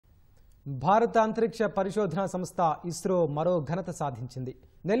భారత అంతరిక్ష పరిశోధన సంస్థ ఇస్రో మరో ఘనత సాధించింది.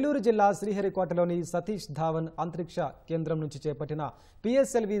 నెల్లూరు జిల్లా శ్రీహరికోటలోని సతీష్ ధావన్ అంతరిక్ష కేంద్రం నుంచి చేపట్టిన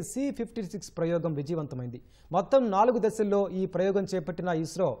PSLV-C56 ప్రయోగం విజయవంతమైంది. మొత్తం 4 దశల్లో ఈ ప్రయోగం చేపట్టిన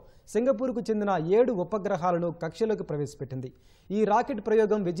ఇస్రో సింగపూర్కు చెందిన 7 ఉపగ్రహాలను కక్షలోకి ప్రవేశపెట్టింది. ఈ రాకెట్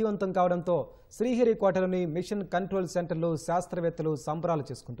ప్రయోగం విజయవంతం కావడంతో శ్రీహరికోటలోని మిషన్ కంట్రోల్ సెంటర్లో శాస్త్రవేత్తలు సంబరాలు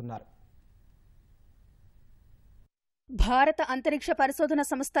చేసుకుంటున్నారు. భారత అంతరిక్ష పరిశోధన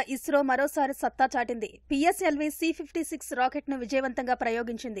సంస్థ ఇస్రో మరోసారి సత్తా చాటింది. PSLV-C56 రాకెట్ ను విజయవంతంగా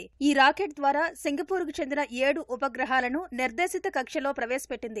ప్రయోగించింది. ఈ రాకెట్ ద్వారా సింగపూర్కు చెందిన 7 ఉపగ్రహాలను నిర్దేశిత కక్షలో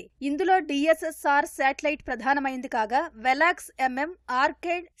ప్రవేశపెట్టింది. ఇందులో DSSR శాటిలైట్ ప్రధానమైంది కాగా వెలాక్స్ MM,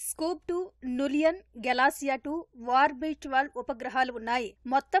 ఆర్కేడ్, స్కూప్ 2, నులియన్, గెలాసియా 2, వార్బీ 12 ఉపగ్రహాలు ఉన్నాయి.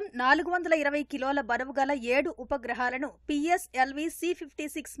 మొత్తం 420 కిలోల బరువు గల 7 ఉపగ్రహాలను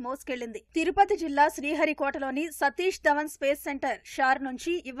PSLV-C56 మోసుకెళ్లింది. తిరుపతి జిల్లా శ్రీహరికోటలోని సతీష్ ధవన్ స్పేస్ సెంటర్ షార్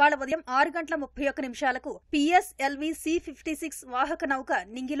నుంచి ఇవాళ ఉదయం 6:31 PSLV-C56 వాహక నౌక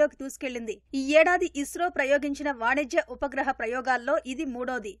నింగిలోకి దూసుకెళ్లింది. ఈ ఏడాది ఇస్రో ప్రయోగించిన వాణిజ్య ఉపగ్రహ ప్రయోగాల్లో ఇది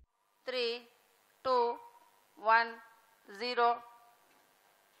మూడోది. 3, 2, 1, 0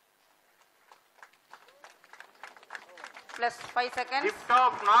 plus 5 seconds. Lift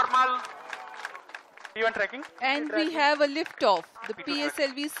off normal. Even tracking. And we have a lift off. The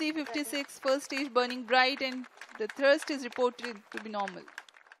PSLV-C56 first stage burning bright and the thrust is reported to be normal.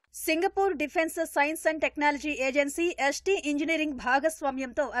 Singapore defence science and technology agency ST engineering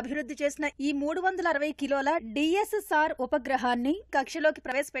భాగస్వామ్యంతో అభివృద్ధి చేసిన ఈ 360 కిలోల DSSR ఉపగ్రహాన్ని కక్షలోకి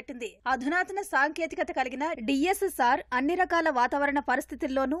ప్రవేశపెట్టింది. అధునాతన సాంకేతికత కలిగిన DSSR అన్ని రకాల వాతావరణ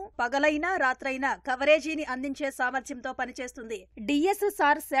పరిస్థితుల్లోనూ పగలైనా రాత్రైనా కవరేజీని అందించే సామర్థ్యంతో పనిచేస్తుంది.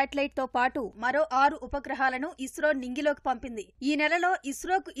 DSSR శాటిలైట్ తో పాటు మరో 6 ఉపగ్రహాలను ఇస్రో నింగిలోకి పంపింది. ఈ నెలలో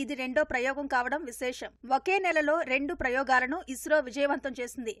ఇస్రోకు ఇది రెండో ప్రయోగం కావడం విశేషం. ఒకే నెలలో 2 ప్రయోగాలను ఇస్రో విజయవంతం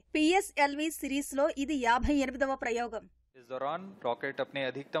చేసింది. PSLV सीरीज लो इदी 58వ प्रयोगम। इस दौरान रॉकेट अपने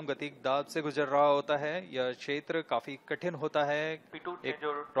अधिकतम गतिक दाब से गुजर रहा होता है। यह क्षेत्र काफी कठिन होता है एक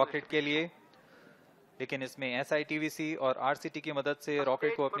रॉकेट के लिए, लेकिन इसमें SITVC और RCT की मदद से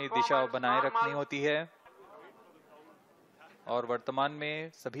रॉकेट को अपनी दिशा बनाए रखनी होती है और वर्तमान में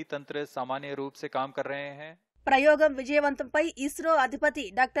सभी तंत्र सामान्य रूप से काम कर रहे हैं। ప్రయోగం విజయవంతంపై ఇస్రో అధిపతి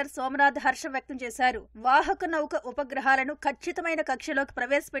డాక్టర్ సోమనాథ్ హర్షం వ్యక్తం చేశారు. వాహక నౌక ఉపగ్రహాలను ఖచ్చితమైన కక్షలోకి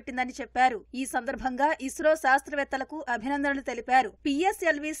ప్రవేశపెట్టిందని చెప్పారు. ఈ సందర్భంగా ఇస్రో శాస్త్రవేత్తలకు అభినందనలు తెలిపారు.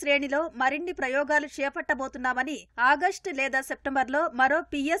 PSLV శ్రేణిలో మరిన్ని ప్రయోగాలు చేపట్టబోతున్నామని, ఆగస్టు లేదా సెప్టెంబర్లో మరో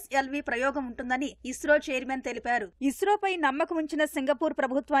PSLV ప్రయోగం ఉంటుందని ఇస్రో చైర్మన్ తెలిపారు. ఇస్రోపై నమ్మకం ఉంచిన సింగపూర్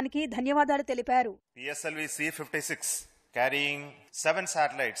ప్రభుత్వానికి ధన్యవాదాలు తెలిపారు. PSLV-C56 carrying 7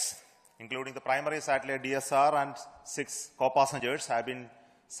 satellites including the primary satellite DSR and 6 co-passengers have been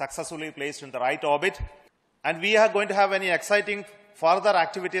successfully placed in the right orbit, and we are going to have any exciting further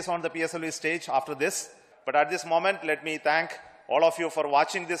activities on the PSLV stage after this. But at this moment, let me thank all of you for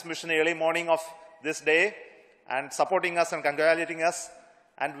watching this mission early morning of this day and supporting us and congratulating us.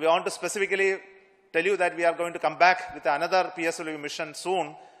 And we want to specifically tell you that we are going to come back with another PSLV mission soon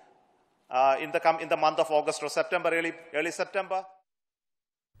in the month of August or September, early September.